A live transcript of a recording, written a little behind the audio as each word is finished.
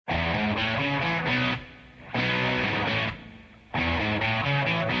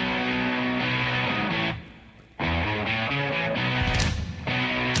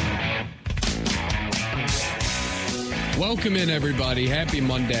Welcome in, everybody. Happy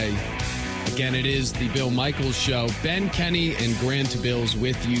Monday. Again, it is the Bill Michaels Show. Ben, Kenny, and Grant Bills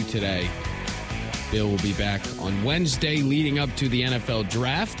with you today. Bill will be back on Wednesday leading up to the NFL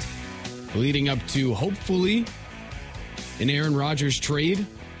Draft, leading up to, hopefully, an Aaron Rodgers trade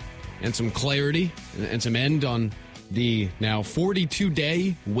and some clarity and some end on the now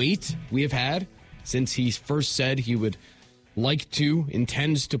 42-day wait we have had since he first said he would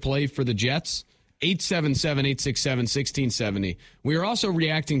intends to play for the Jets. 877-867-1670. We are also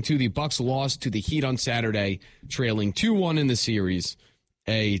reacting to the Bucs loss to the Heat on Saturday, trailing 2-1 in the series.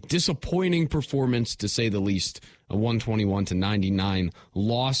 A disappointing performance, to say the least. A 121-99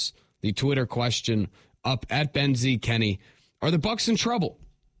 loss. The Twitter question up at Ben Z. Kenny. Are the Bucs in trouble?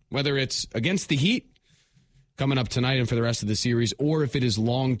 Whether it's against the Heat, coming up tonight and for the rest of the series, or if it is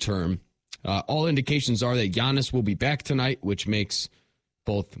long-term. All indications are that Giannis will be back tonight, which makes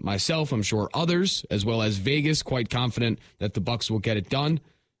both myself, I'm sure others, as well as Vegas, quite confident that the Bucs will get it done.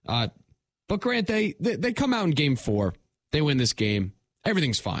 But Grant, they come out in Game 4. They win this game.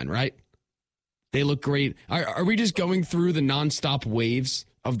 Everything's fine, right? They look great. Are we just going through the nonstop waves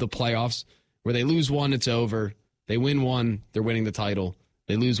of the playoffs where they lose one, it's over. They win one, they're winning the title.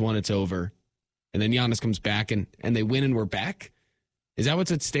 They lose one, it's over. And then Giannis comes back and they win and we're back? Is that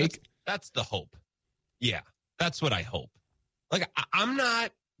what's at stake? That's the hope. Yeah, that's what I hope. Like, I'm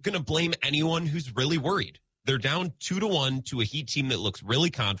not going to blame anyone who's really worried. They're down 2-1 to a Heat team that looks really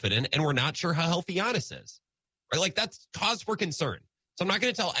confident, and we're not sure how healthy Giannis is. Right? Like, that's cause for concern. So I'm not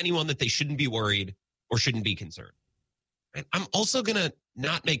going to tell anyone that they shouldn't be worried or shouldn't be concerned. And I'm also going to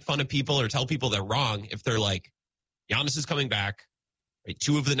not make fun of people or tell people they're wrong if they're like, Giannis is coming back, right?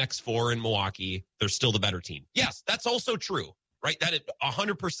 2 of the next 4 in Milwaukee, they're still the better team. Yes, that's also true, right? That is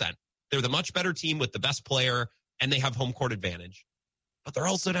 100%. They're the much better team with the best player, and they have home court advantage. But they're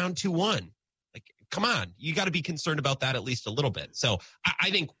also down 2-1. Like, come on. You got to be concerned about that at least a little bit. So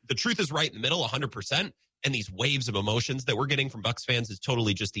I think the truth is right in the middle, 100%. And these waves of emotions that we're getting from Bucs fans is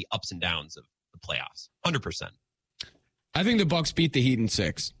totally just the ups and downs of the playoffs. 100%. I think the Bucs beat the Heat in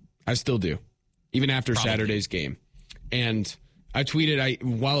 6. I still do, even after Probably. Saturday's game. And I tweeted,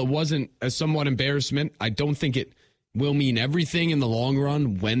 while it wasn't a somewhat embarrassment, I don't think it will mean everything in the long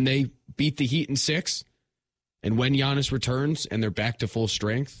run when they beat the Heat in 6. And when Giannis returns and they're back to full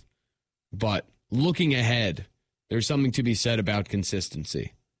strength. But looking ahead, there's something to be said about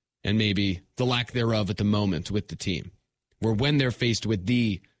consistency and maybe the lack thereof at the moment with the team. Where when they're faced with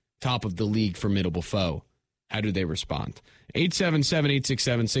the top of the league formidable foe, how do they respond?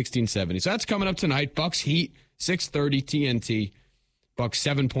 877-867-1670. So that's coming up tonight. Bucs Heat, 6:30 TNT. Bucs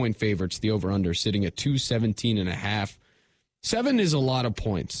 7-point favorites. The over-under sitting at 217.5. 7 is a lot of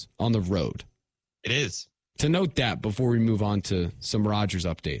points on the road. It is. To note that before we move on to some Rodgers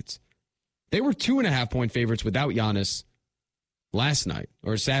updates, they were 2.5-point favorites without Giannis last night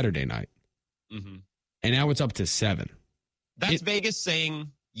or Saturday night. Mm-hmm. And now it's up to 7. That's Vegas saying,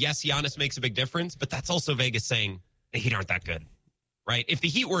 yes, Giannis makes a big difference, but that's also Vegas saying the Heat aren't that good, right? If the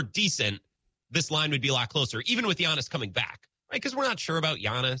Heat were decent, this line would be a lot closer, even with Giannis coming back, right? Because we're not sure about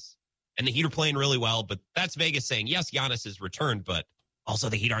Giannis, and the Heat are playing really well, but that's Vegas saying, yes, Giannis has returned, but also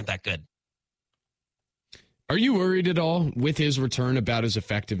the Heat aren't that good. Are you worried at all with his return about his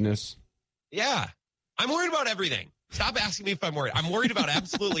effectiveness? Yeah. I'm worried about everything. Stop asking me if I'm worried. I'm worried about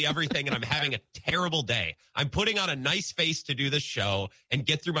absolutely everything, and I'm having a terrible day. I'm putting on a nice face to do this show and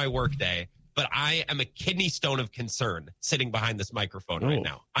get through my work day, but I am a kidney stone of concern sitting behind this microphone right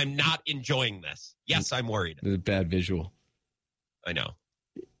now. I'm not enjoying this. Yes, I'm worried. It's a bad visual. I know.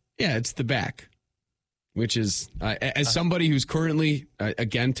 Yeah, it's the back, which is, as somebody who's currently,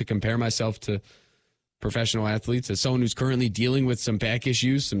 again, to compare myself to professional athletes, as someone who's currently dealing with some back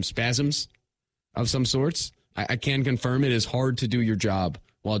issues, some spasms of some sorts, I can confirm it is hard to do your job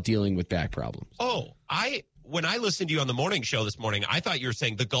while dealing with back problems. When I listened to you on the morning show this morning, I thought you were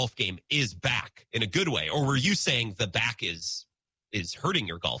saying the golf game is back in a good way. Or were you saying the back is hurting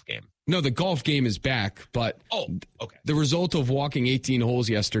your golf game? No, the golf game is back, but okay. The result of walking 18 holes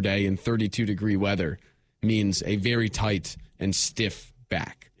yesterday in 32-degree weather means a very tight and stiff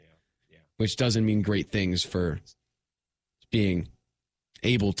back. Which doesn't mean great things for being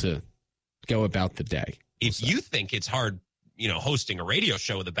able to go about the day. If you think it's hard, hosting a radio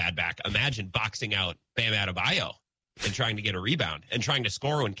show with a bad back, imagine boxing out Bam Adebayo and trying to get a rebound and trying to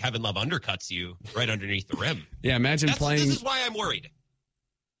score when Kevin Love undercuts you right underneath the rim. Yeah, playing. This is why I'm worried.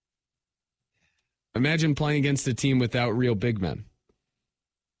 Imagine playing against a team without real big men.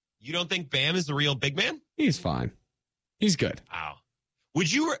 You don't think Bam is the real big man? He's fine. He's good. Wow.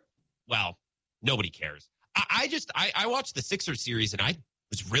 Would you... Well, nobody cares. I watched the Sixers series, and I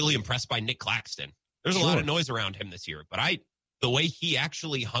was really impressed by Nick Claxton. There's a lot of noise around him this year, but the way he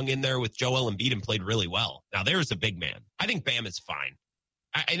actually hung in there with Joel Embiid and played really well. Now, there's a big man. I think Bam is fine.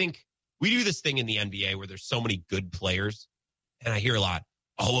 I think we do this thing in the NBA where there's so many good players, and I hear a lot,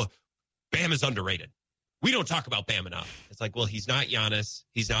 Bam is underrated. We don't talk about Bam enough. It's like, well, he's not Giannis.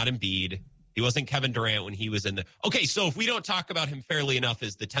 He's not Embiid. He wasn't Kevin Durant when he was in the... Okay, so if we don't talk about him fairly enough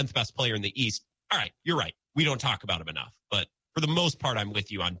as the 10th best player in the East, all right, you're right. We don't talk about him enough. But for the most part, I'm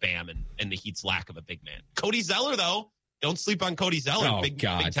with you on Bam and the Heat's lack of a big man. Cody Zeller, though. Don't sleep on Cody Zeller, Big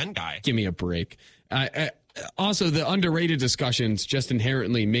Ten guy. Give me a break. Also, the underrated discussions just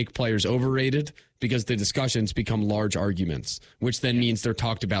inherently make players overrated because the discussions become large arguments, which then means they're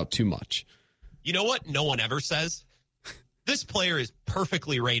talked about too much. You know what no one ever says? This player is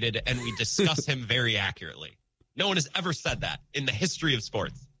perfectly rated, and we discuss him very accurately. No one has ever said that in the history of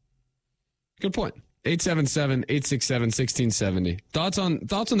sports. Good point. 877-867-1670. Thoughts on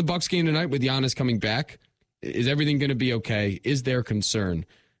the Bucks game tonight with Giannis coming back? Is everything going to be okay? Is there concern?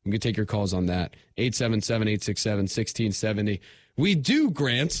 I'm going to take your calls on that. 877-867-1670. We do,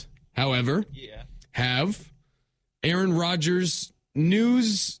 Grant, however, have Aaron Rodgers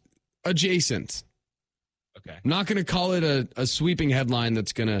news adjacent. Okay. I'm not going to call it a sweeping headline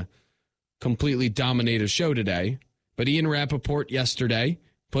that's going to completely dominate a show today, but Ian Rappaport yesterday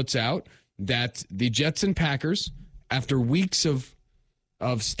puts out that the Jets and Packers, after weeks of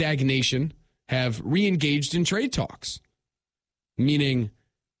stagnation, have re-engaged in trade talks. Meaning,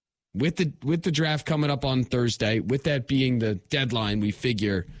 with the draft coming up on Thursday, with that being the deadline, we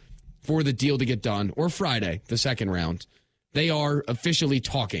figure, for the deal to get done, or Friday, the second round, they are officially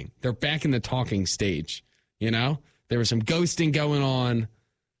talking. They're back in the talking stage. There was some ghosting going on.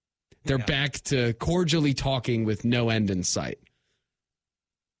 They're back to cordially talking with no end in sight.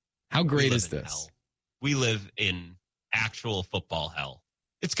 How great is this? Hell. We live in actual football hell.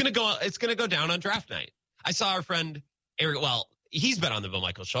 It's gonna go down on draft night. I saw our friend Eric. Well, he's been on the Bill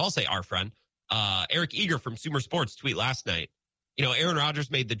Michaels show. I'll say our friend Eric Eager from Sumer Sports tweet last night. Aaron Rodgers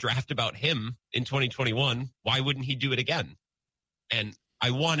made the draft about him in 2021. Why wouldn't he do it again? And I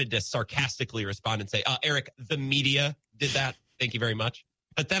wanted to sarcastically respond and say, Eric, the media did that. Thank you very much.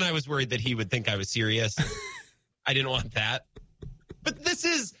 But then I was worried that he would think I was serious. I didn't want that. But this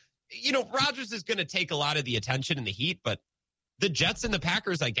is, Rodgers is going to take a lot of the attention and the heat, but the Jets and the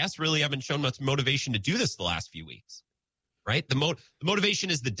Packers, I guess, really haven't shown much motivation to do this the last few weeks, right? The motivation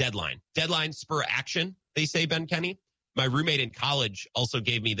is the deadline. Deadline spur action, they say, Ben Kenny. My roommate in college also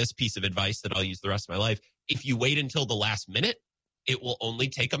gave me this piece of advice that I'll use the rest of my life. If you wait until the last minute, it will only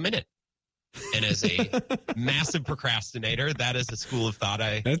take a minute. And as a massive procrastinator, that is a school of thought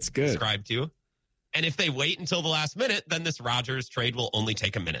I subscribe to. And if they wait until the last minute, then this Rodgers trade will only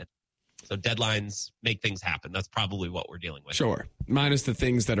take a minute. So deadlines make things happen. That's probably what we're dealing with. Sure. Minus the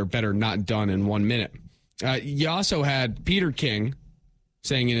things that are better not done in 1 minute. You also had Peter King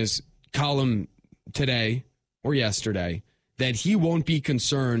saying in his column today or yesterday that he won't be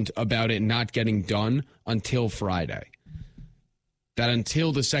concerned about it not getting done until Friday. That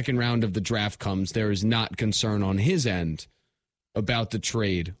until the second round of the draft comes, there is not concern on his end about the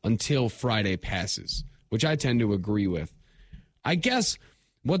trade until Friday passes, which I tend to agree with. I guess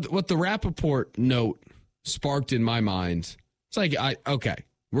what the Rappaport note sparked in my mind, it's like, okay,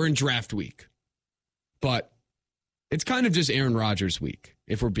 we're in draft week, but it's kind of just Aaron Rodgers week,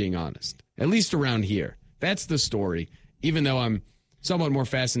 if we're being honest, at least around here. That's the story, even though I'm somewhat more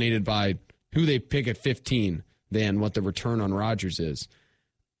fascinated by who they pick at 15 than what the return on Rodgers is.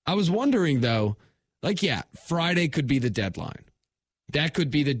 I was wondering, though, Friday could be the deadline. That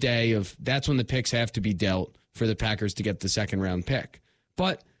could be the day that's when the picks have to be dealt for the Packers to get the second round pick.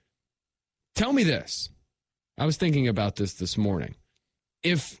 But tell me this. I was thinking about this morning.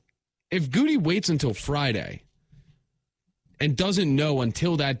 If Goody waits until Friday and doesn't know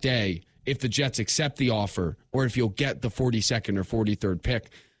until that day if the Jets accept the offer or if you'll get the 42nd or 43rd pick,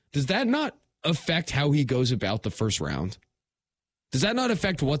 does that not affect how he goes about the first round? Does that not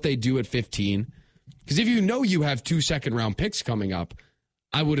affect what they do at 15? Because if you have 2 second-round picks coming up,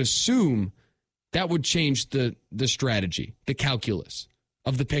 I would assume that would change the strategy, the calculus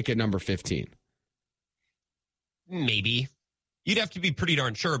of the pick at number 15. Maybe. You'd have to be pretty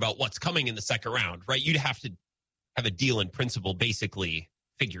darn sure about what's coming in the second round, right? You'd have to have a deal in principle basically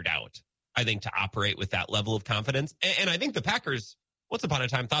figured out, I think, to operate with that level of confidence. And I think the Packers, once upon a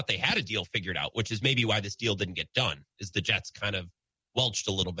time, thought they had a deal figured out, which is maybe why this deal didn't get done, is the Jets kind of welched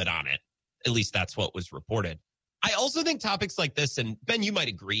a little bit on it. At least that's what was reported. I also think topics like this, and Ben, you might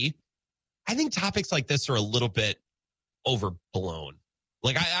agree, I think topics like this are a little bit overblown.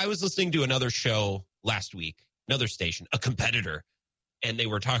 Like I was listening to another show last week, another station, a competitor, and they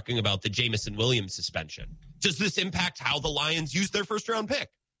were talking about the Jamison Williams suspension. Does this impact how the Lions use their first-round pick?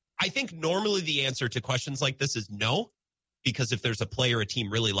 I think normally the answer to questions like this is no, because if there's a player a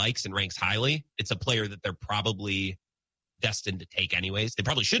team really likes and ranks highly, it's a player that they're probably destined to take anyways. They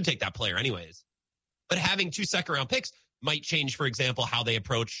probably should take that player anyways. But having 2 second-round picks might change, for example, how they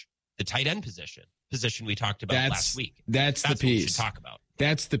approach the tight end position we talked about last week. That's the piece. What we should talk about.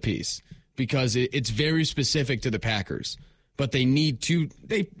 That's the piece, because it's very specific to the Packers. But they need two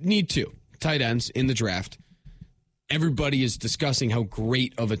tight ends in the draft. Everybody is discussing how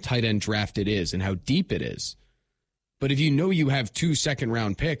great of a tight end draft it is and how deep it is. But if you know you have 2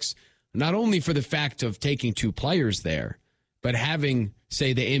 second-round picks, not only for the fact of taking 2 players there, but having,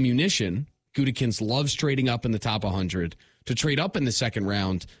 say, the ammunition, Gutekunst loves trading up in the top 100, to trade up in the second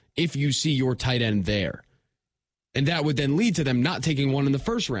round if you see your tight end there. And that would then lead to them not taking one in the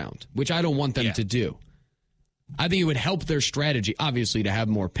first round, which I don't want them to do. I think it would help their strategy, obviously, to have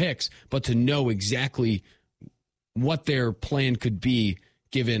more picks, but to know exactly what their plan could be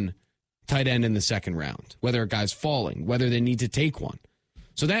given tight end in the second round, whether a guy's falling, whether they need to take one.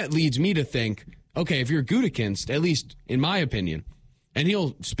 So that leads me to think, okay, if you're Gutekunst, at least in my opinion, and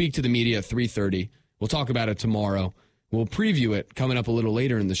he'll speak to the media at 3:30. We'll talk about it tomorrow. We'll preview it coming up a little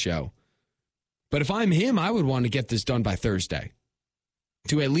later in the show. But if I'm him, I would want to get this done by Thursday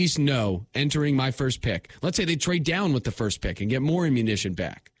to at least know entering my first pick. Let's say they trade down with the first pick and get more ammunition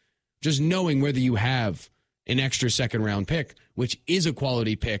back. Just knowing whether you have an extra second-round pick, which is a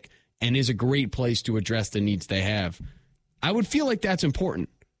quality pick and is a great place to address the needs they have. I would feel like that's important.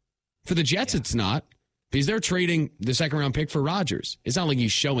 For the Jets, it's not, because they're trading the second-round pick for Rodgers. It's not like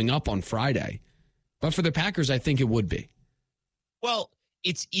he's showing up on Friday. But for the Packers, I think it would be. Well,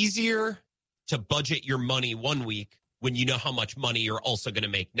 it's easier to budget your money one week when you know how much money you're also going to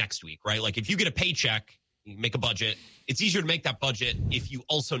make next week, right? Like if you get a paycheck, you make a budget. It's easier to make that budget if you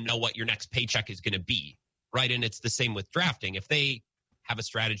also know what your next paycheck is going to be, right? And it's the same with drafting. If they have a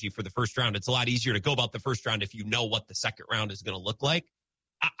strategy for the first round, it's a lot easier to go about the first round if you know what the second round is going to look like.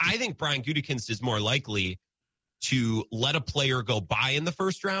 I think Brian Gutekunst is more likely to let a player go by in the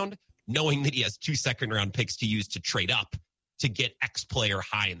first round, knowing that he has 2 second-round picks to use to trade up to get X player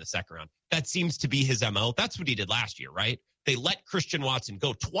high in the second round. That seems to be his MO. That's what he did last year, right? They let Christian Watson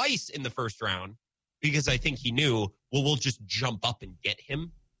go twice in the first round because I think he knew, well, we'll just jump up and get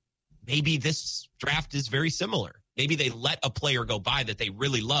him. Maybe this draft is very similar. Maybe they let a player go by that they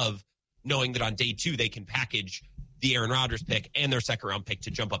really love, knowing that on day 2 they can package the Aaron Rodgers pick and their second-round pick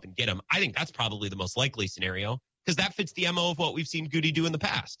to jump up and get him. I think that's probably the most likely scenario because that fits the MO of what we've seen Goody do in the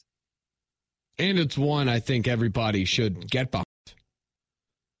past. And it's one I think everybody should get behind.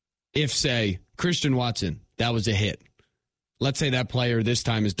 If, say, Christian Watson, that was a hit. Let's say that player this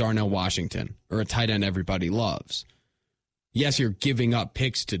time is Darnell Washington or a tight end everybody loves. Yes, you're giving up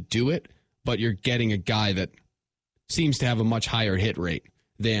picks to do it, but you're getting a guy that seems to have a much higher hit rate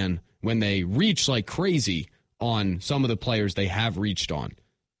than when they reach like crazy on some of the players they have reached on,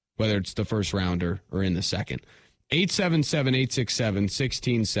 whether it's the first rounder or in the second.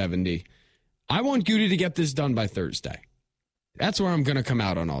 877-867-1670. I want Goody to get this done by Thursday. That's where I'm going to come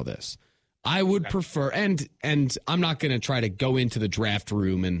out on all this. I would prefer, and I'm not going to try to go into the draft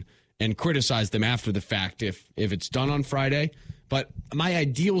room and criticize them after the fact if it's done on Friday, but my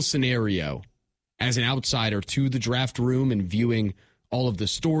ideal scenario as an outsider to the draft room and viewing all of the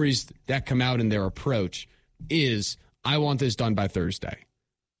stories that come out in their approach is I want this done by Thursday.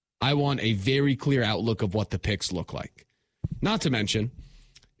 I want a very clear outlook of what the picks look like. Not to mention,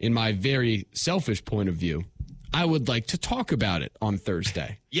 in my very selfish point of view, I would like to talk about it on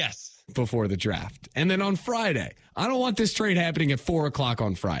Thursday. Yes. Before the draft. And then on Friday. I don't want this trade happening at 4 o'clock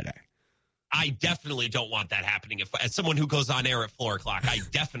on Friday. I definitely don't want that happening. As someone who goes on air at 4 o'clock, I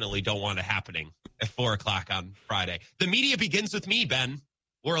definitely don't want it happening at 4 o'clock on Friday. The media begins with me, Ben.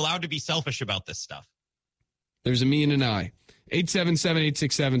 We're allowed to be selfish about this stuff. There's a me and an I.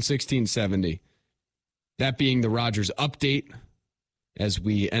 877-867-1670. That being the Rodgers update as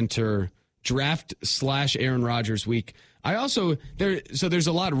we enter draft/Aaron Rodgers week. There's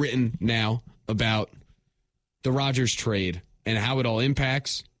a lot written now about the Rodgers trade and how it all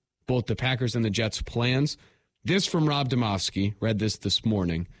impacts both the Packers and the Jets' plans. This from Rob Domofsky, read this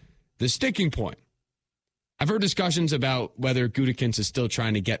morning. The sticking point. I've heard discussions about whether Gutekunst is still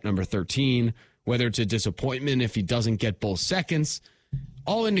trying to get number 13, whether it's a disappointment if he doesn't get both seconds.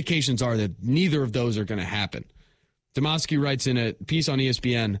 All indications are that neither of those are going to happen. Domofsky writes in a piece on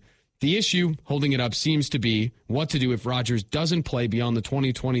ESPN, the issue holding it up seems to be what to do if Rodgers doesn't play beyond the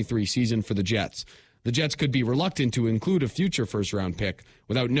 2023 season for the Jets. The Jets could be reluctant to include a future first-round pick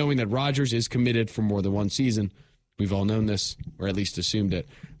without knowing that Rodgers is committed for more than one season. We've all known this, or at least assumed it.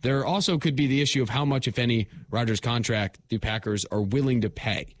 There also could be the issue of how much, if any, Rodgers' contract the Packers are willing to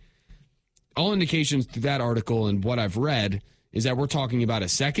pay. All indications through that article and what I've read is that we're talking about a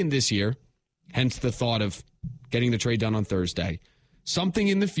second this year, hence the thought of getting the trade done on Thursday. Something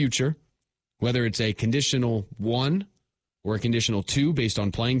in the future, whether it's a conditional 1 or a conditional 2 based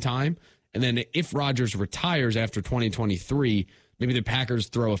on playing time. And then if Rodgers retires after 2023, maybe the Packers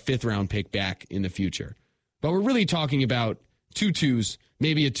throw a 5th-round pick back in the future. But we're really talking about 2 2s,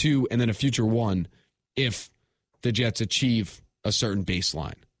 maybe a 2, and then a future 1 if the Jets achieve a certain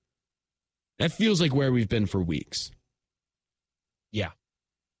baseline. That feels like where we've been for weeks.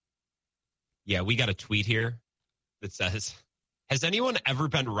 Yeah, we got a tweet here that says, has anyone ever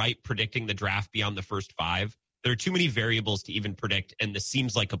been right predicting the draft beyond the first 5? There are too many variables to even predict, and this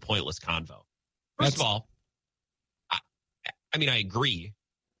seems like a pointless convo. First of all, I mean, I agree.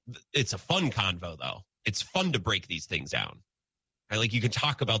 It's a fun convo, though. It's fun to break these things down. Right? Like, you can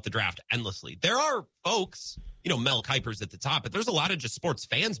talk about the draft endlessly. There are folks, Mel Kiper's at the top, but there's a lot of just sports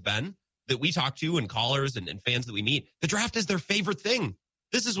fans, Ben, that we talk to and callers and fans that we meet. The draft is their favorite thing.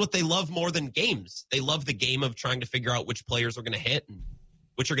 This is what they love more than games. They love the game of trying to figure out which players are going to hit and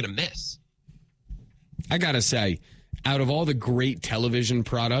which are going to miss. I got to say, out of all the great television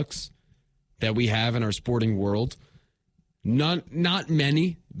products that we have in our sporting world, not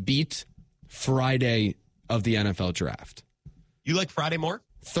many beat Friday of the NFL draft. You like Friday more?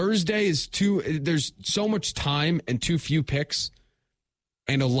 Thursday is there's so much time and too few picks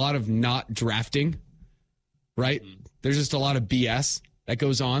and a lot of not drafting, right? Mm-hmm. There's just a lot of BS that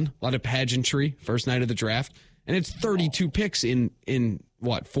goes on, a lot of pageantry first night of the draft, and it's 32 picks in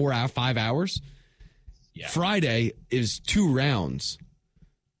what, 5 hours? Yeah. Friday is 2 rounds,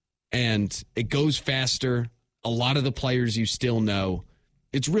 and it goes faster. A lot of the players you still know.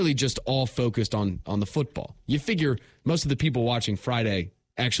 It's really just all focused on the football. You figure most of the people watching Friday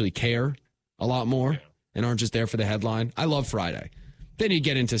actually care a lot more and aren't just there for the headline. I love Friday. Then you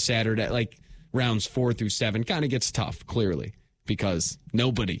get into Saturday, like rounds 4 through 7, kind of gets tough, clearly, because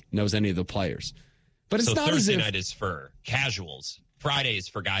nobody knows any of the players. But it's not Thursday as if night is for casuals. Friday is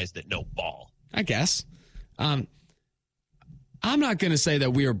for guys that know ball. I guess. I'm not going to say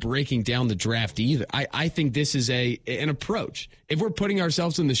that we are breaking down the draft either. I think this is an approach. If we're putting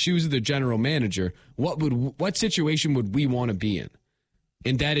ourselves in the shoes of the general manager, what situation would we want to be in?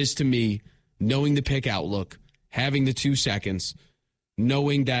 And that is, to me, knowing the pick outlook, having the 2 seconds,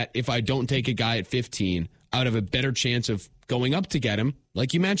 knowing that if I don't take a guy at 15, I would have a better chance of going up to get him,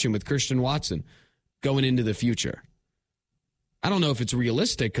 like you mentioned with Christian Watson, going into the future. I don't know if it's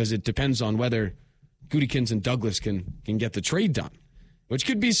realistic because it depends on whether Gutekunst and Douglas can get the trade done, which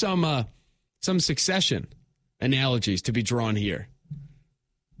could be some succession analogies to be drawn here.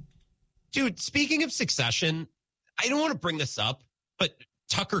 Dude, speaking of succession, I don't want to bring this up, but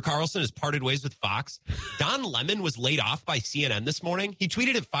Tucker Carlson has parted ways with Fox. Don Lemon was laid off by CNN this morning. He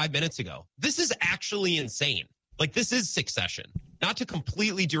tweeted it 5 minutes ago. This is actually insane. Like, this is succession. Not to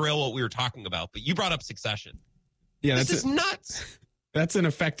completely derail what we were talking about, but you brought up successsion. Yeah, this is nuts. That's an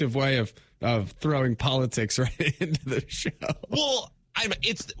effective way of throwing politics right into the show. Well,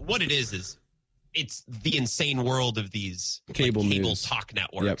 it's what it is it's the insane world of these cable talk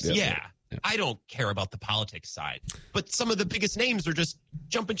networks. Yep. I don't care about the politics side, but some of the biggest names are just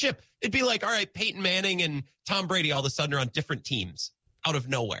jump and chip. It'd be like, all right, Peyton Manning and Tom Brady all of a sudden are on different teams out of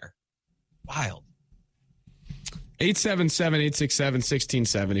nowhere. Wild.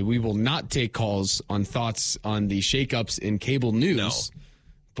 877-867-1670. We will not take calls on thoughts on the shakeups in cable news. No.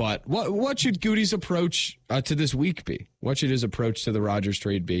 But what should Goody's approach to this week be? What should his approach to the Rodgers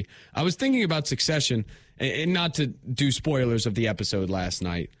trade be? I was thinking about succession, and not to do spoilers of the episode last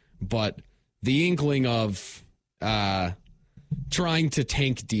night, but the inkling of trying to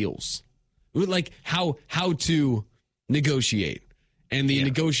tank deals. Like how to negotiate. And the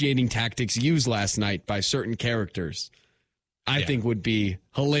negotiating tactics used last night by certain characters, I think would be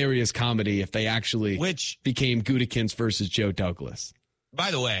hilarious comedy if they actually became Gutekunst versus Joe Douglas.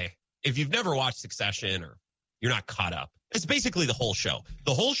 By the way, if you've never watched Succession or you're not caught up, it's basically the whole show.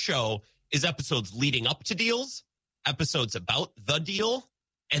 The whole show is episodes leading up to deals, episodes about the deal,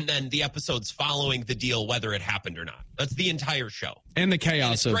 and then the episodes following the deal, whether it happened or not. That's the entire show. And the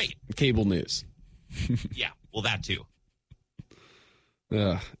chaos of cable news. Yeah, well, that too.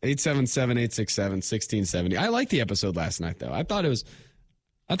 877-867-1670. I liked the episode last night, though. I thought it was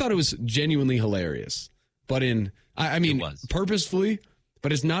genuinely hilarious. But purposefully,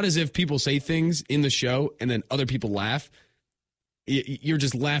 but it's not as if people say things in the show and then other people laugh. You're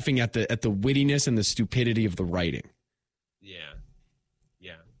just laughing at the wittiness and the stupidity of the writing. Yeah.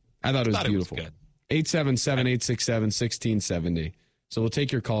 I thought it was beautiful. It was good. 877-867-1670. So we'll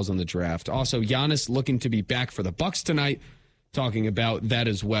take your calls on the draft. Also, Giannis looking to be back for the Bucks tonight, talking about that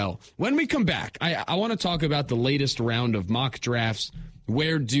as well. When we come back, I want to talk about the latest round of mock drafts.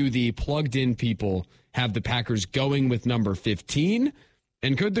 Where do the plugged-in people have the Packers going with number 15?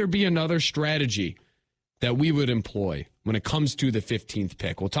 And could there be another strategy that we would employ when it comes to the 15th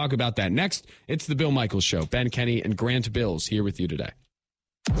pick? We'll talk about that next. It's the Bill Michaels Show. Ben Kenny and Grant Bills here with you today.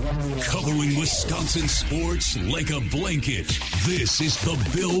 Covering Wisconsin sports like a blanket. This is the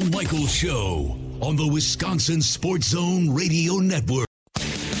Bill Michaels Show on the Wisconsin Sports Zone Radio Network.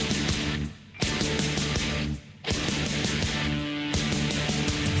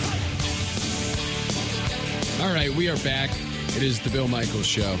 All right, we are back. It is the Bill Michaels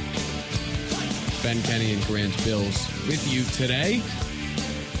Show. Ben Kenny and Grant Bills with you today.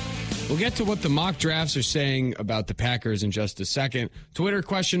 We'll get to what the mock drafts are saying about the Packers in just a second. Twitter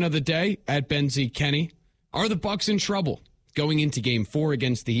question of the day at Ben Z. Kenny. Are the Bucks in trouble going into Game 4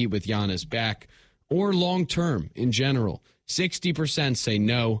 against the Heat with Giannis back, or long-term in general? 60% say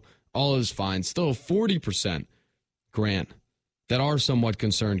no, all is fine. Still 40%, Grant, that are somewhat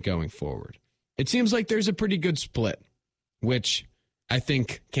concerned going forward. It seems like there's a pretty good split, which I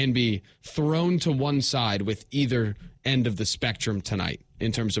think can be thrown to one side with either end of the spectrum tonight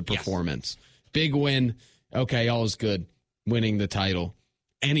in terms of performance. Yes. Big win. Okay, all is good. Winning the title.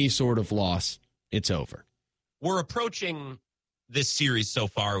 Any sort of loss, it's over. We're approaching this series so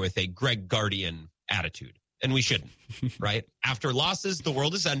far with a Greg Guardian attitude, and we shouldn't, right? After losses, the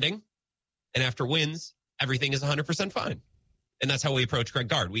world is ending, and after wins, everything is 100% fine. And that's how we approach Greg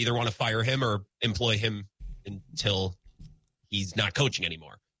Gard. We either want to fire him or employ him until he's not coaching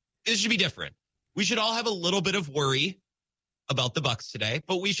anymore. This should be different. We should all have a little bit of worry about the Bucks today,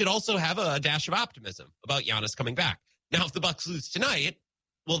 but we should also have a dash of optimism about Giannis coming back. Now, if the Bucks lose tonight,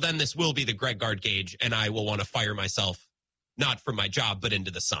 well, then this will be the Greg Gard gauge, and I will want to fire myself, not from my job, but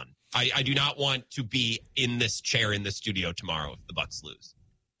into the sun. I do not want to be in this chair in the studio tomorrow if the Bucks lose.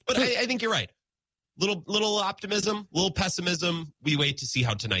 But I think you're right. Little optimism, little pessimism. We wait to see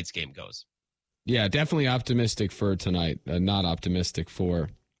how tonight's game goes. Yeah, definitely optimistic for tonight. Not optimistic for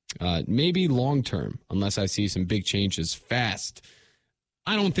maybe long term, unless I see some big changes fast.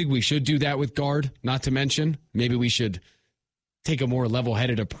 I don't think we should do that with Gard, not to mention maybe we should take a more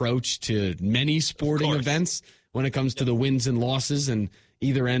level-headed approach to many sporting events when it comes to the wins and losses and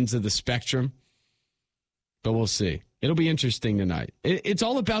either ends of the spectrum. But we'll see. It'll be interesting tonight. It's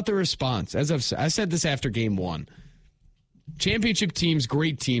all about the response. As I said this after Game 1. Championship teams,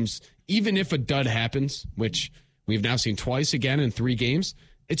 great teams, even if a dud happens, which we've now seen twice again in 3 games,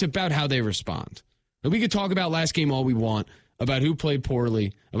 it's about how they respond. And we could talk about last game all we want, about who played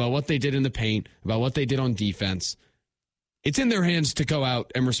poorly, about what they did in the paint, about what they did on defense. It's in their hands to go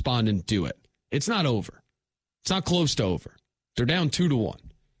out and respond and do it. It's not over. It's not close to over. They're down 2-1.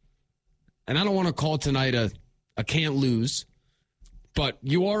 And I don't want to call tonight a can't lose, but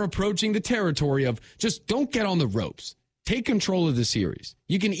you are approaching the territory of just don't get on the ropes. Take control of the series.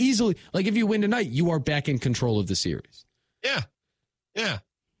 You can easily, like if you win tonight, you are back in control of the series. Yeah.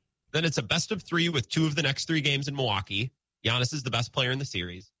 Then it's a best of 3 with 2 of the next 3 games in Milwaukee. Giannis is the best player in the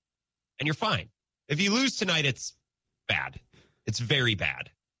series, and you're fine. If you lose tonight, it's bad. It's very bad.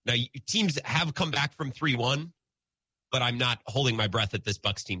 Now, teams have come back from 3-1, but I'm not holding my breath that this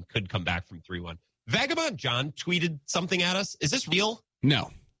Bucks team could come back from 3-1. Vagabond John tweeted something at us. Is this real? No.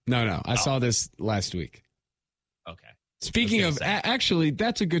 I saw this last week. Okay. Speaking of, actually,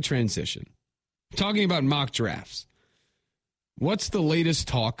 that's a good transition. Talking about mock drafts. What's the latest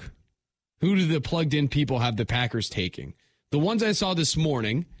talk? Who do the plugged-in people have the Packers taking? The ones I saw this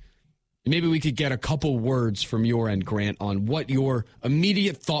morning, maybe we could get a couple words from your end, Grant, on what your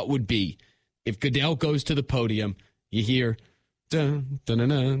immediate thought would be if Goodell goes to the podium. You hear, dun, dun, dun,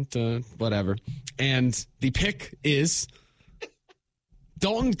 dun, dun, whatever. And the pick is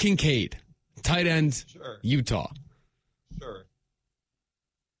Dalton Kincaid, tight end, sure. Utah. Sure.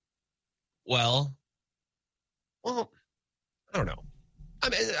 Well, I don't know.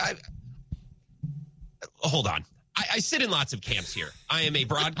 Hold on. I sit in lots of camps here. I am a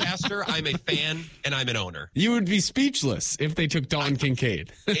broadcaster, I'm a fan, and I'm an owner. You would be speechless if they took Dalton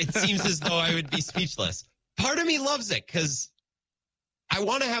Kincaid. It seems as though I would be speechless. Part of me loves it because I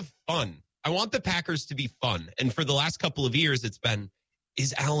want to have fun. I want the Packers to be fun. And for the last couple of years, it's been,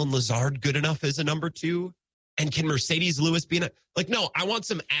 is Alan Lazard good enough as a number 2? And can Mercedes Lewis be no, I want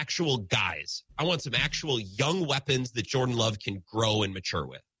some actual guys. I want some actual young weapons that Jordan Love can grow and mature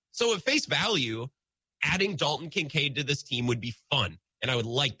with. So at face value, adding Dalton Kincaid to this team would be fun, and I would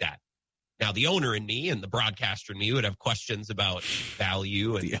like that. Now, the owner in me and the broadcaster in me would have questions about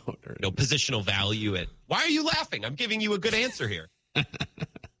value and positional value. And why are you laughing? I'm giving you a good answer here.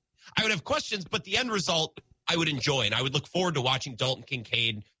 I would have questions, but the end result I would enjoy, and I would look forward to watching Dalton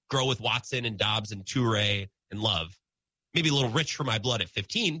Kincaid grow with Watson and Dobbs and Toure and Love. Maybe a little rich for my blood at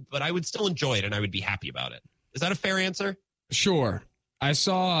 15, but I would still enjoy it, and I would be happy about it. Is that a fair answer? Sure. I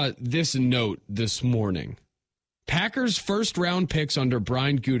saw this note this morning. Packers' first-round picks under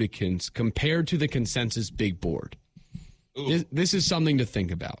Brian Gutekunst compared to the consensus big board. This is something to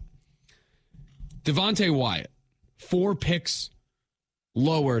think about. Devontae Wyatt, 4 picks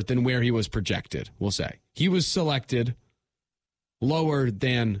lower than where he was projected, we'll say. He was selected lower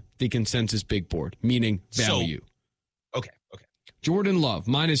than the consensus big board, meaning value. Okay. Jordan Love,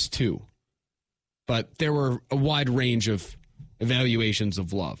 -2. But there were a wide range of evaluations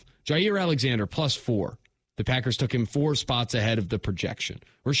of Love. Jair Alexander, +4. The Packers took him 4 spots ahead of the projection.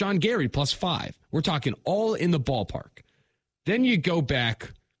 Rashawn Gary, +5. We're talking all in the ballpark. Then you go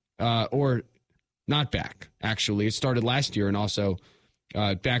back, or not back, actually. It started last year and also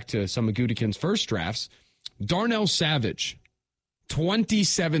back to some of Gutekunst's first drafts. Darnell Savage,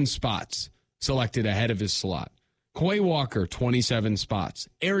 27 spots selected ahead of his slot. Quay Walker, 27 spots.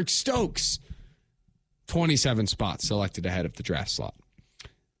 Eric Stokes, 27 spots selected ahead of the draft slot.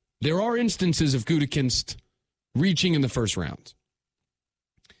 There are instances of Gutekunst reaching in the first round.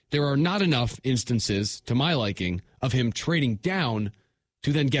 There are not enough instances, to my liking, of him trading down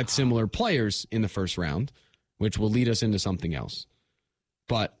to then get similar players in the first round, which will lead us into something else.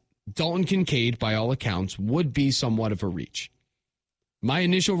 But Dalton Kincaid, by all accounts, would be somewhat of a reach. My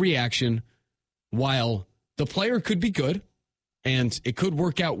initial reaction, while the player could be good and it could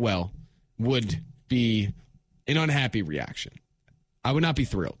work out well, would be an unhappy reaction. I would not be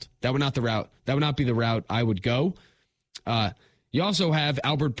thrilled. That would not be the route I would go. You also have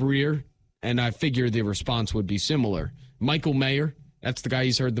Albert Breer, and I figure the response would be similar. Michael Mayer, that's the guy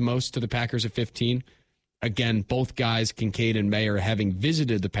he's heard the most to the Packers at 15. Again, both guys, Kincaid and Mayer, having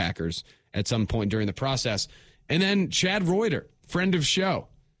visited the Packers at some point during the process. And then Chad Reuter, friend of show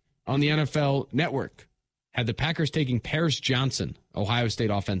on the NFL Network, had the Packers taking Paris Johnson, Ohio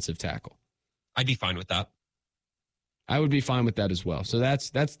State offensive tackle. I'd be fine with that. I would be fine with that as well. So that's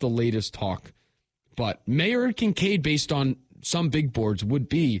the latest talk. But Mayer and Kincaid, based on some big boards, would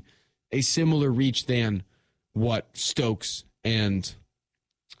be a similar reach than what Stokes and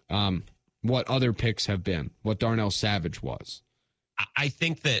what other picks have been, what Darnell Savage was. I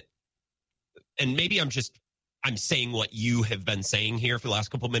think that, and maybe I'm saying what you have been saying here for the last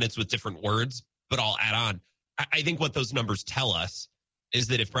couple of minutes with different words, but I'll add on. I think what those numbers tell us is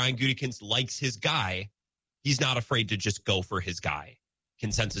that if Brian Gutekunst likes his guy, he's not afraid to just go for his guy.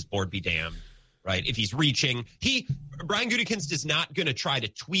 Consensus board be damned, right? If he's reaching, Brian Gutekunst is not going to try to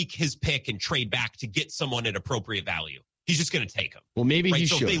tweak his pick and trade back to get someone at appropriate value. He's just going to take him. Well, maybe he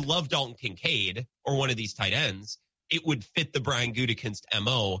should. So if they love Dalton Kincaid or one of these tight ends, it would fit the Brian Gutekunst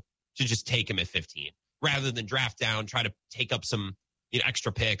MO to just take him at 15 rather than draft down, try to take up some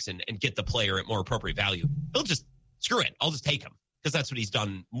extra picks and get the player at more appropriate value. He'll just, screw it, I'll just take him because that's what he's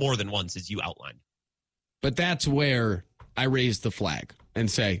done more than once, as you outlined. But that's where I raise the flag and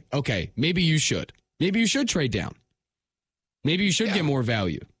say, okay, maybe you should. Maybe you should trade down. Maybe you should get more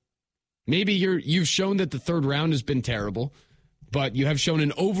value. Maybe you've shown that the third round has been terrible, but you have shown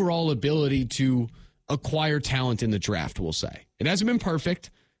an overall ability to acquire talent in the draft, we'll say. It hasn't been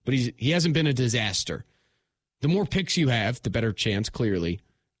perfect, but he hasn't been a disaster. The more picks you have, the better chance, clearly,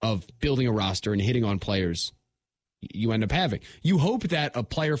 of building a roster and hitting on players you end up having. You hope that a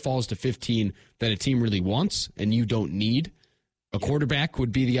player falls to 15 that a team really wants and you don't need. A quarterback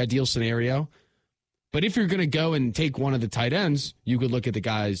would be the ideal scenario. But if you're going to go and take one of the tight ends, you could look at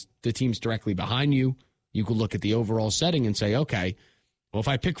the teams directly behind you. You could look at the overall setting and say, okay, well, if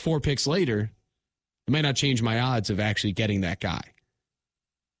I pick 4 picks later, it might not change my odds of actually getting that guy.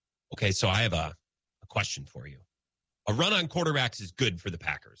 Okay, so I have a question for you. A run on quarterbacks is good for the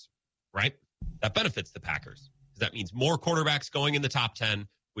Packers, right? That benefits the Packers. That means more quarterbacks going in the top 10,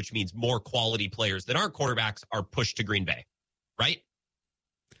 which means more quality players that aren't quarterbacks are pushed to Green Bay, right?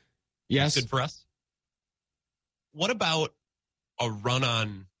 Yes. That's good for us. What about a run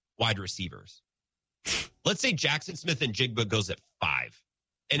on wide receivers? Let's say Jackson Smith and Jigba goes at 5,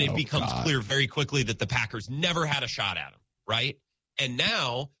 and it becomes clear very quickly that the Packers never had a shot at him, right? And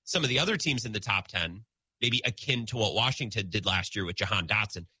now some of the other teams in the top 10, maybe akin to what Washington did last year with Jahan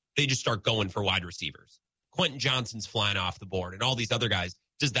Dotson, they just start going for wide receivers. Quentin Johnson's flying off the board and all these other guys.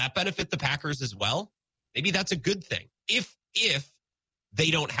 Does that benefit the Packers as well? Maybe that's a good thing. If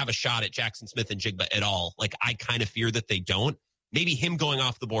they don't have a shot at Jackson Smith and Jigba at all, like I kind of fear that they don't, maybe him going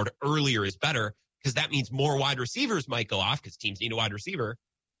off the board earlier is better because that means more wide receivers might go off because teams need a wide receiver.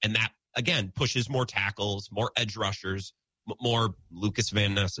 And that, again, pushes more tackles, more edge rushers, more Lucas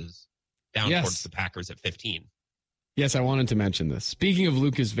Van Nesses down towards the Packers at 15. Yes, I wanted to mention this. Speaking of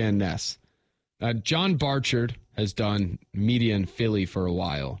Lucas Van Ness, John Barchard has done media in Philly for a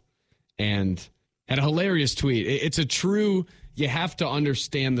while and had a hilarious tweet. It's a true, you have to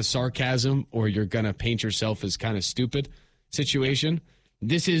understand the sarcasm or you're going to paint yourself as kind of stupid situation.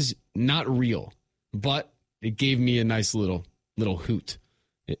 This is not real, but it gave me a nice little hoot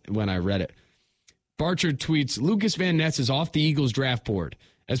when I read it. Barchard tweets, Lucas Van Ness is off the Eagles draft board.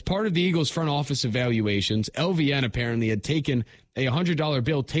 As part of the Eagles front office evaluations, LVN apparently had taken a $100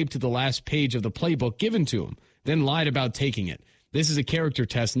 bill taped to the last page of the playbook given to him, then lied about taking it. This is a character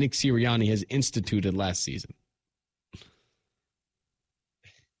test Nick Sirianni has instituted last season.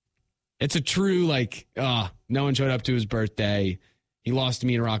 It's a true, no one showed up to his birthday. He lost to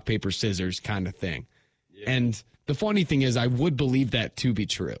me in rock, paper, scissors kind of thing. Yeah. And the funny thing is, I would believe that to be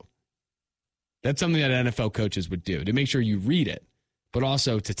true. That's something that NFL coaches would do, to make sure you read it, but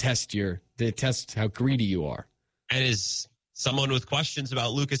also to test how greedy you are. And as someone with questions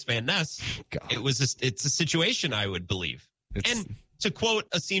about Lucas Van Ness, it's a situation I would believe. And to quote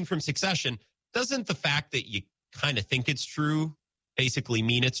a scene from Succession, doesn't the fact that you kind of think it's true basically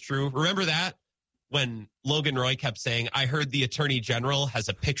mean it's true? Remember that? When Logan Roy kept saying, I heard the attorney general has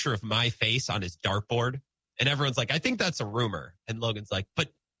a picture of my face on his dartboard. And everyone's like, I think that's a rumor. And Logan's like, but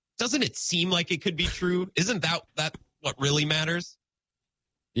doesn't it seem like it could be true? Isn't that what really matters?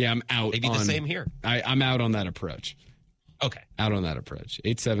 Yeah, I'm out. Maybe the same here. I'm out on that approach. Okay. Out on that approach.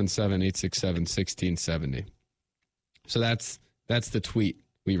 877-867-1670. So that's the tweet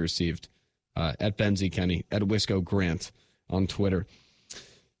we received at Benzie Kenny, at Wisco Grant on Twitter.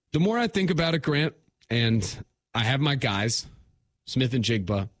 The more I think about it, Grant, and I have my guys, Smith and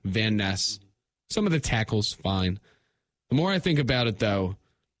Jigba, Van Ness, some of the tackles, fine. The more I think about it, though,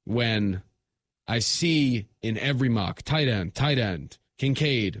 when I see in every mock, tight end,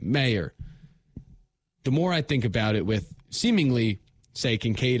 Kincaid, Mayer, the more I think about it with seemingly, say,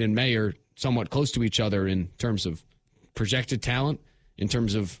 Kincaid and Mayer somewhat close to each other in terms of projected talent, in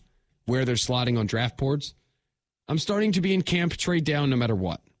terms of where they're slotting on draft boards, I'm starting to be in camp trade down no matter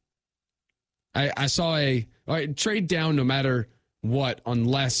what. I saw trade down no matter what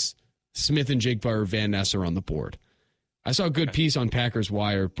unless Smith and Jigba or Van Ness are on the board. I saw a good piece on Packers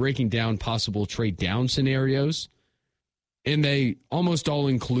Wire breaking down possible trade down scenarios, and they almost all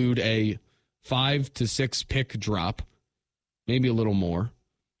include a 5 to 6 pick drop, maybe a little more,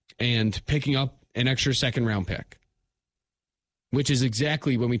 and picking up an extra second round pick, which is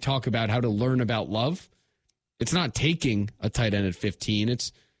exactly when we talk about how to learn about love. It's not taking a tight end at 15.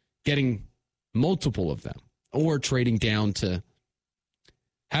 It's getting multiple of them or trading down to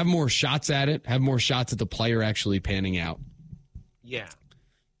have more shots at it, have more shots at the player actually panning out. Yeah.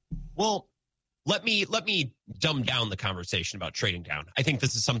 Well, let me dumb down the conversation about trading down. I think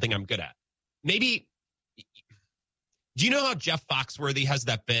this is something I'm good at. Maybe, do you know how Jeff Foxworthy has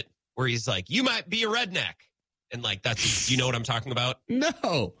that bit where he's like, you might be a redneck? And do you know what I'm talking about?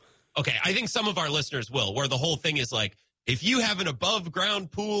 No. Okay, I think some of our listeners will, where the whole thing is like, if you have an above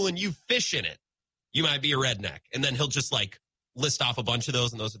ground pool and you fish in it, you might be a redneck. And then he'll just list off a bunch of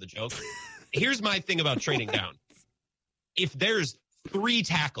those, and those are the jokes. Here's my thing about trading down. If there's 3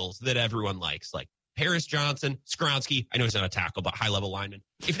 tackles that everyone likes, like Paris Johnson, Skoronski, I know he's not a tackle, but high-level lineman.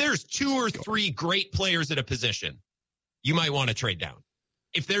 If there's 2 or 3 great players at a position, you might want to trade down.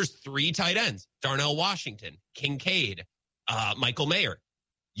 If there's 3 tight ends, Darnell Washington, Kincaid, Michael Mayer,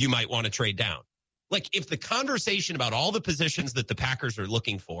 you might want to trade down. If the conversation about all the positions that the Packers are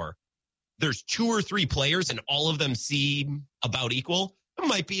looking for, there's 2 or 3 players and all of them seem about equal, it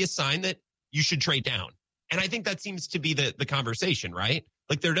might be a sign that you should trade down. And I think that seems to be the conversation, right?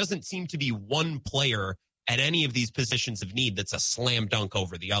 There doesn't seem to be one player at any of these positions of need that's a slam dunk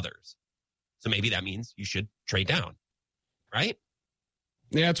over the others. So maybe that means you should trade down, right?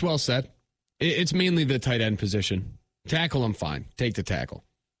 Yeah, it's well said. It's mainly the tight end position. Tackle, I'm fine. Take the tackle.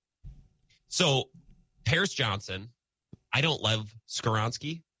 So Paris Johnson, I don't love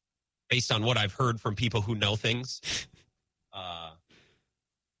Skoronski based on what I've heard from people who know things.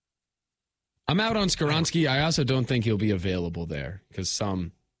 I'm out on Skoronski. I also don't think he'll be available there because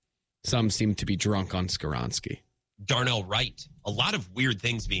some seem to be drunk on Skoronski. Darnell Wright. A lot of weird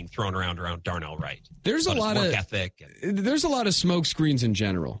things being thrown around Darnell Wright. There's a lot of work ethic. There's a lot of smoke screens in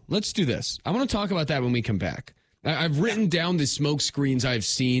general. Let's do this. I want to talk about that when we come back. I've written down the smoke screens I've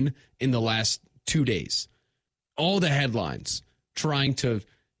seen in the last 2 days. All the headlines trying to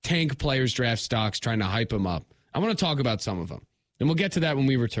tank players' draft stocks, trying to hype them up. I want to talk about some of them. And we'll get to that when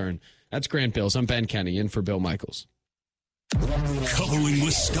we return. That's Grant Bills. I'm Ben Kenny, in for Bill Michaels. Covering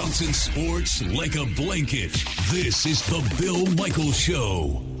Wisconsin sports like a blanket. This is the Bill Michaels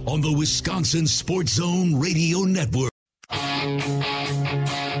Show on the Wisconsin Sports Zone Radio Network.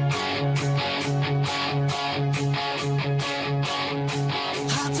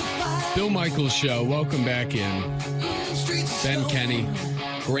 Bill Michaels Show. Welcome back in. Ben Kenny,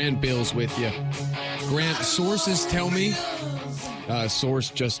 Grant Bills with you. Grant, sources tell me, a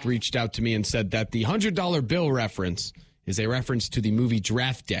source just reached out to me and said that the $100 bill reference is a reference to the movie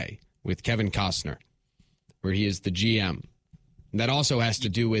Draft Day with Kevin Costner, where he is the GM. And that also has to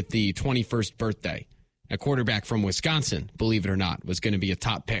do with the 21st birthday. A quarterback from Wisconsin, believe it or not, was going to be a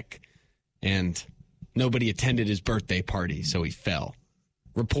top pick. And nobody attended his birthday party, so he fell,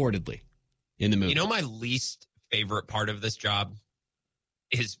 reportedly, in the movie. You know, my least favorite part of this job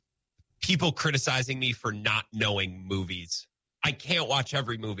is people criticizing me for not knowing movies. I can't watch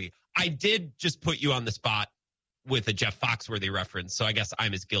every movie. I did just put you on the spot with a Jeff Foxworthy reference, so I guess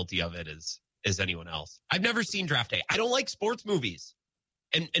I'm as guilty of it as anyone else. I've never seen Draft Day. I don't like sports movies.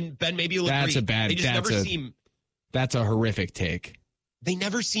 And Ben, maybe you'll agree. That's a horrific take. They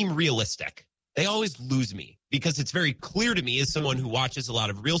never seem realistic. They always lose me because it's very clear to me as someone who watches a lot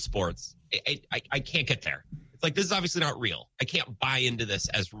of real sports, I can't get there. It's like, this is obviously not real. I can't buy into this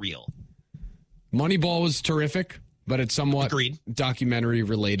as real. Moneyball was terrific, but it's somewhat Agreed. Documentary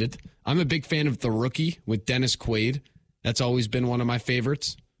related. I'm a big fan of The Rookie with Dennis Quaid. That's always been one of my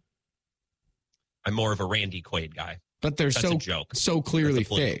favorites. I'm more of a Randy Quaid guy. But they're so clearly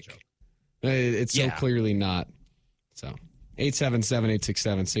fake. Joke. It's so clearly not. So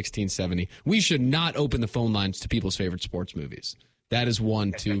 877-867-1670. We should not open the phone lines to people's favorite sports movies. That is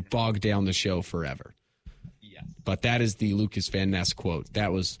one to bog down the show forever. Yes. But that is the Lucas Van Ness quote.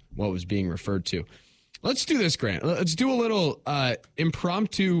 That was what was being referred to. Let's do this, Grant. Let's do a little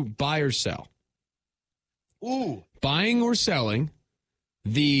impromptu buy or sell. Ooh. Buying or selling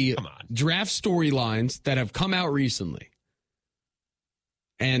the draft storylines that have come out recently.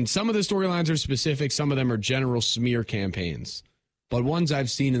 And some of the storylines are specific. Some of them are general smear campaigns. But ones I've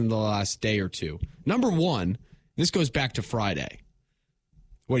seen in the last day or two. Number one, this goes back to Friday.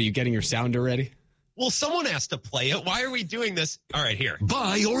 What, are you getting your sounder ready? Well, someone has to play it. Why are we doing this? All right, here.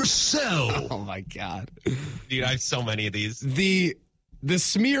 Buy or sell. Oh, my God. Dude, I have so many of these. The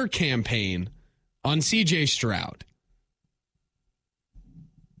smear campaign on C.J. Stroud.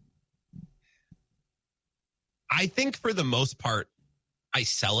 I think for the most part, I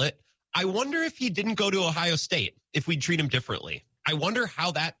sell it. I wonder if he didn't go to Ohio State, if we'd treat him differently. I wonder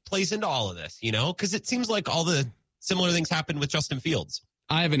how that plays into all of this, you know, because it seems like all the similar things happened with Justin Fields.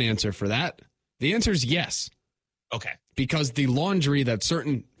 I have an answer for that. The answer is yes. Okay. Because the laundry that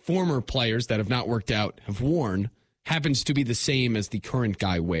certain former players that have not worked out have worn happens to be the same as the current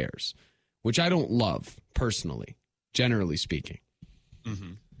guy wears, which I don't love personally, generally speaking.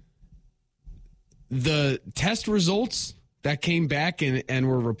 Mm-hmm. The test results that came back and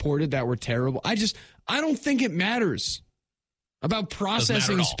were reported that were terrible, I don't think it matters about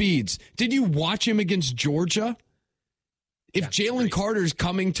processing speeds. Did you watch him against Georgia? If Jalen Carter's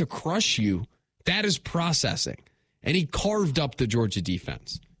coming to crush you, that is processing. And he carved up the Georgia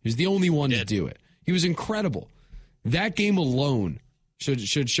defense. He was the only one to do it. He was incredible. That game alone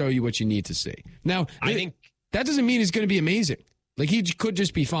should show you what you need to see. Now, I think that doesn't mean he's going to be amazing. Like, he could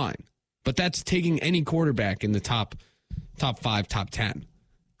just be fine. But that's taking any quarterback in the top 5, top 10.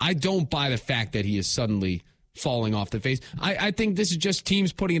 I don't buy the fact that he is suddenly falling off the face. I think this is just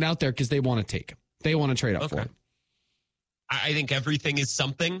teams putting it out there because they want to take him. They want to trade up for him. I think everything is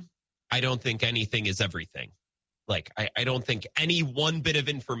something. I don't think anything is everything. Like, I don't think any one bit of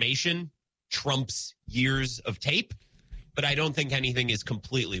information trumps years of tape, but I don't think anything is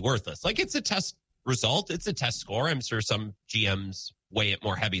completely worthless. Like, it's a test result. It's a test score. I'm sure some GMs weigh it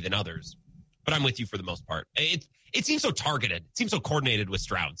more heavy than others, but I'm with you for the most part. It seems so targeted. It seems so coordinated with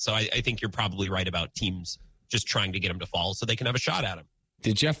Stroud. So I think you're probably right about teams just trying to get him to fall so they can have a shot at him.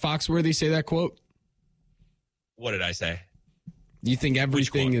 Did Jeff Foxworthy say that quote? What did I say? You think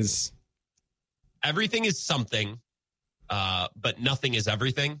everything is... Everything is something, but nothing is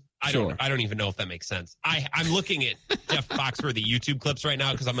everything. I don't even know if that makes sense. I'm looking at Jeff Foxworthy YouTube clips right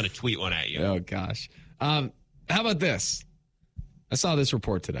now because I'm going to tweet one at you. Oh, gosh. How about this? I saw this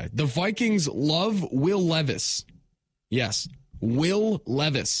report today. The Vikings love Will Levis. Yes, Will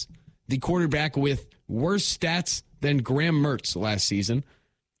Levis, the quarterback with worse stats than Graham Mertz last season.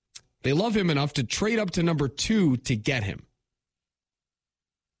 They love him enough to trade up to number 2 to get him.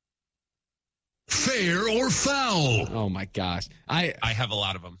 Fair or foul? Oh my gosh. I have a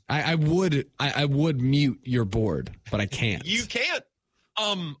lot of them. I would mute your board, but I can't. You can't.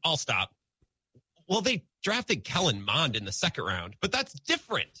 I'll stop. Well, they drafted Kellen Mond in the second round, but that's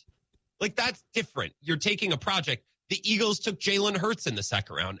different. Like, that's different. You're taking a project. The Eagles took Jalen Hurts in the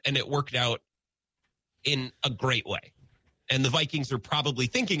second round, and it worked out in a great way. And the Vikings are probably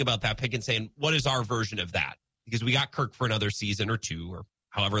thinking about that pick and saying, what is our version of that? Because we got Kirk for another season or two or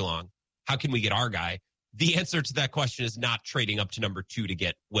however long. How can we get our guy? The answer to that question is not trading up to number 2 to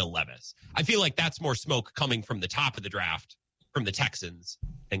get Will Levis. I feel like that's more smoke coming from the top of the draft, from the Texans,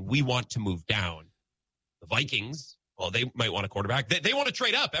 and we want to move down. The Vikings, well, they might want a quarterback. They want to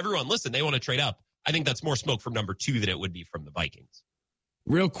trade up. Everyone, listen, they want to trade up. I think that's more smoke from number 2 than it would be from the Vikings.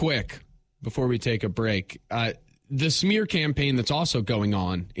 Real quick, before we take a break, the smear campaign that's also going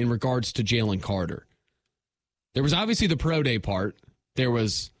on in regards to Jalen Carter. There was obviously the pro day part. There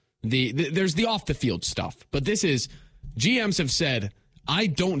was there's the off the field stuff. But this is, GMs have said, I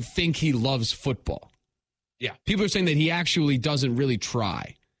don't think he loves football. Yeah. People are saying that he actually doesn't really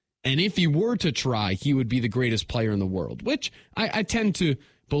try. And if he were to try, he would be the greatest player in the world, which I tend to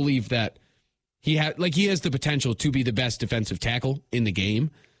believe that he has the potential to be the best defensive tackle in the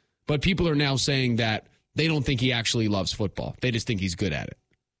game. But people are now saying that they don't think he actually loves football. They just think he's good at it.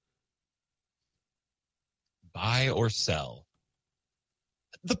 Buy or sell.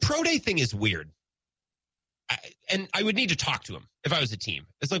 The pro day thing is weird. And I would need to talk to him if I was a team.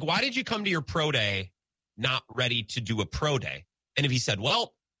 It's like, why did you come to your pro day not ready to do a pro day? And if he said,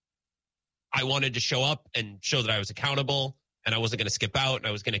 well, I wanted to show up and show that I was accountable and I wasn't going to skip out and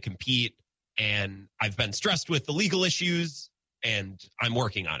I was going to compete and I've been stressed with the legal issues and I'm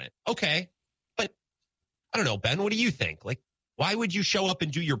working on it. Okay. But I don't know, Ben, what do you think? Like, why would you show up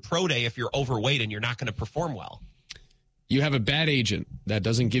and do your pro day if you're overweight and you're not going to perform well? You have a bad agent that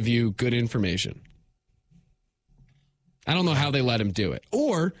doesn't give you good information. I don't know how they let him do it.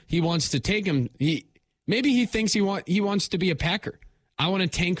 Or he wants to take him. Maybe he thinks he wants to be a Packer. I want to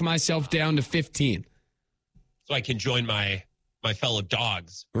tank myself down to 15. So I can join my fellow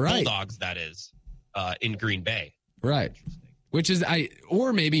dogs, right. Bulldogs, that is, in Green Bay. Right. Which is,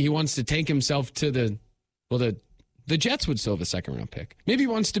 or maybe he wants to tank himself to the Jets would still have a second round pick. Maybe he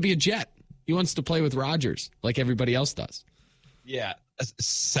wants to be a Jet. He wants to play with Rodgers like everybody else does. Yeah,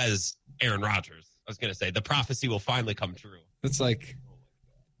 says Aaron Rodgers. I was going to say the prophecy will finally come true. It's like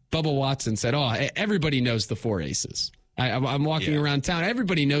Bubba Watson said, oh, everybody knows the 4 aces. I'm walking around town.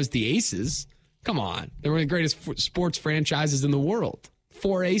 Everybody knows the aces. Come on. They're one of the greatest sports franchises in the world.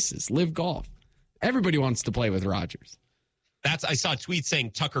 4 aces. Live golf. Everybody wants to play with Rodgers. I saw a tweet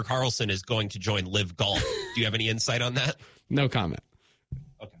saying Tucker Carlson is going to join Live Golf. Do you have any insight on that? No comment.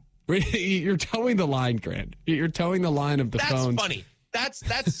 Okay. You're towing the line, Grant. You're towing the line of the phones. That's funny. That's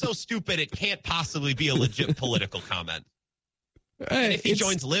so stupid it can't possibly be a legit political comment. And if he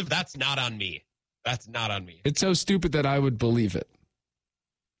joins Live, that's not on me. That's not on me. It's so stupid that I would believe it.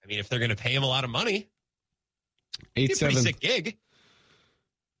 I mean, if they're going to pay him a lot of money, it's a pretty sick gig.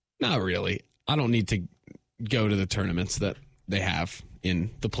 Not really. I don't need to go to the tournaments that they have in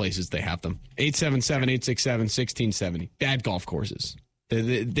the places they have them. 877-867-1670. Bad golf courses.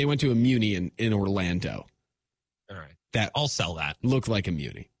 They went to a Muni in Orlando. All right. I'll sell that. Looked like a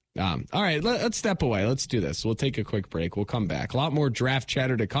Muni. All right, let's step away. Let's do this. We'll take a quick break. We'll come back. A lot more draft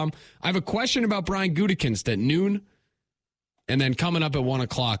chatter to come. I have a question about Brian Gutekunst at noon, and then coming up at 1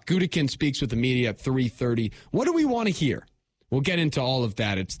 o'clock. Gutekunst speaks with the media at 3:30. What do we want to hear? We'll get into all of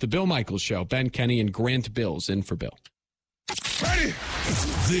that. It's the Bill Michaels Show. Ben Kenny and Grant Bills in for Bill. Ready?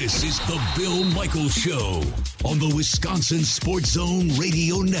 This is the Bill Michaels Show on the Wisconsin Sports Zone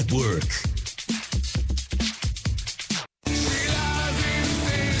Radio Network.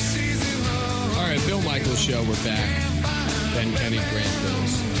 Bill Michaels Show, we're back. Ben Kenny, Grant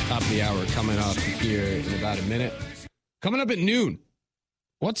Bills. Top of the hour coming up here in about a minute. Coming up at noon.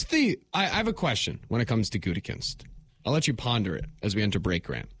 I have a question when it comes to Gutekunst. I'll let you ponder it as we enter break,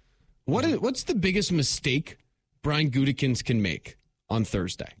 Grant. What's the biggest mistake Brian Gutekunst can make on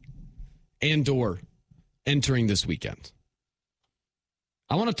Thursday and or entering this weekend?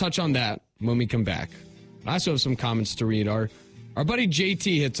 I want to touch on that when we come back. I also have some comments to read. Our buddy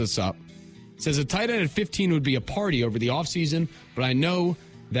JT hits us up. Says a tight end at 15 would be a party over the offseason, but I know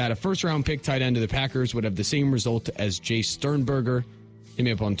that a first-round pick tight end to the Packers would have the same result as Jay Sternberger. Hit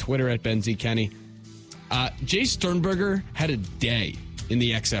me up on Twitter at Ben Z. Kenny. Jay Sternberger had a day in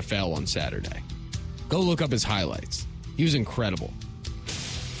the XFL on Saturday. Go look up his highlights. He was incredible.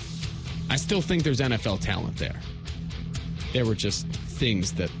 I still think there's NFL talent there. There were just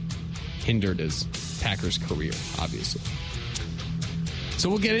things that hindered his Packers career, obviously. So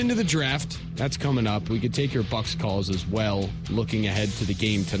we'll get into the draft. That's coming up. We could take your Bucks calls as well, looking ahead to the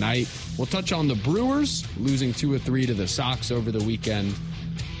game tonight. We'll touch on the Brewers, losing 2 of 3 to the Sox over the weekend.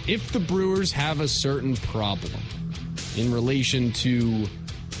 If the Brewers have a certain problem in relation to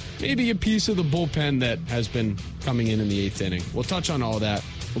maybe a piece of the bullpen that has been coming in the 8th inning. We'll touch on all that.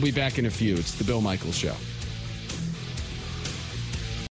 We'll be back in a few. It's the Bill Michaels Show.